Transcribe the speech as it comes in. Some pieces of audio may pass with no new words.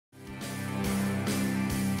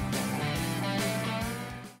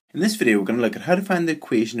In this video we're going to look at how to find the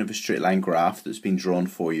equation of a straight line graph that's been drawn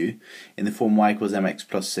for you in the form y equals mx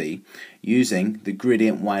plus c using the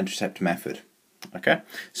gradient y-intercept method. Okay,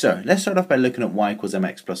 so let's start off by looking at y equals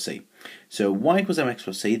mx plus c. So y equals mx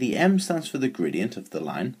plus c, the m stands for the gradient of the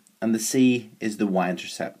line and the c is the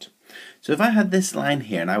y-intercept. So if I had this line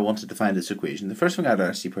here and I wanted to find this equation, the first thing I'd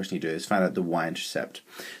actually personally do is find out the y-intercept.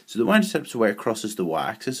 So the y-intercept is where it crosses the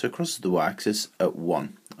y-axis, so it crosses the y-axis at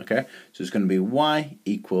 1. Okay, so it's going to be y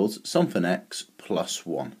equals something x plus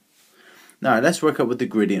 1. Now let's work out what the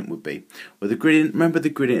gradient would be. Well, the gradient, remember the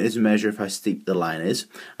gradient is a measure of how steep the line is,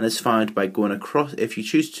 and it's found by going across. If you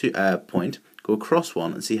choose to point, go across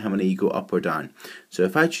one and see how many you go up or down. So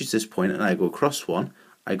if I choose this point and I go across one,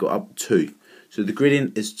 I go up 2. So the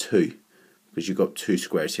gradient is 2 because you've got 2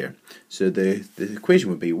 squares here. So the equation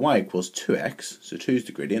would be y equals 2x, so 2 is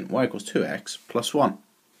the gradient, y equals 2x plus 1.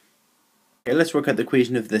 Okay, let's work out the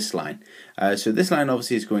equation of this line. So this line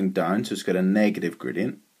obviously is going down, so it's got a negative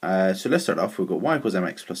gradient. So let's start off, we've got y equals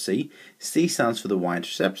mx plus c. C stands for the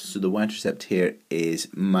y-intercept, so the y-intercept here is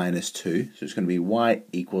minus 2. So it's going to be y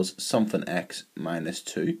equals something x minus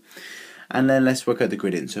 2. And then let's work out the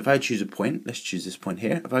gradient. So if I choose a point, let's choose this point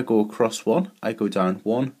here. If I go across 1, I go down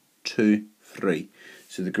 1, 2, 3.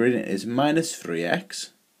 So the gradient is minus 3x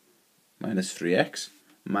minus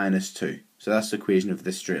 2. So that's the equation of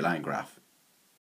this straight line graph.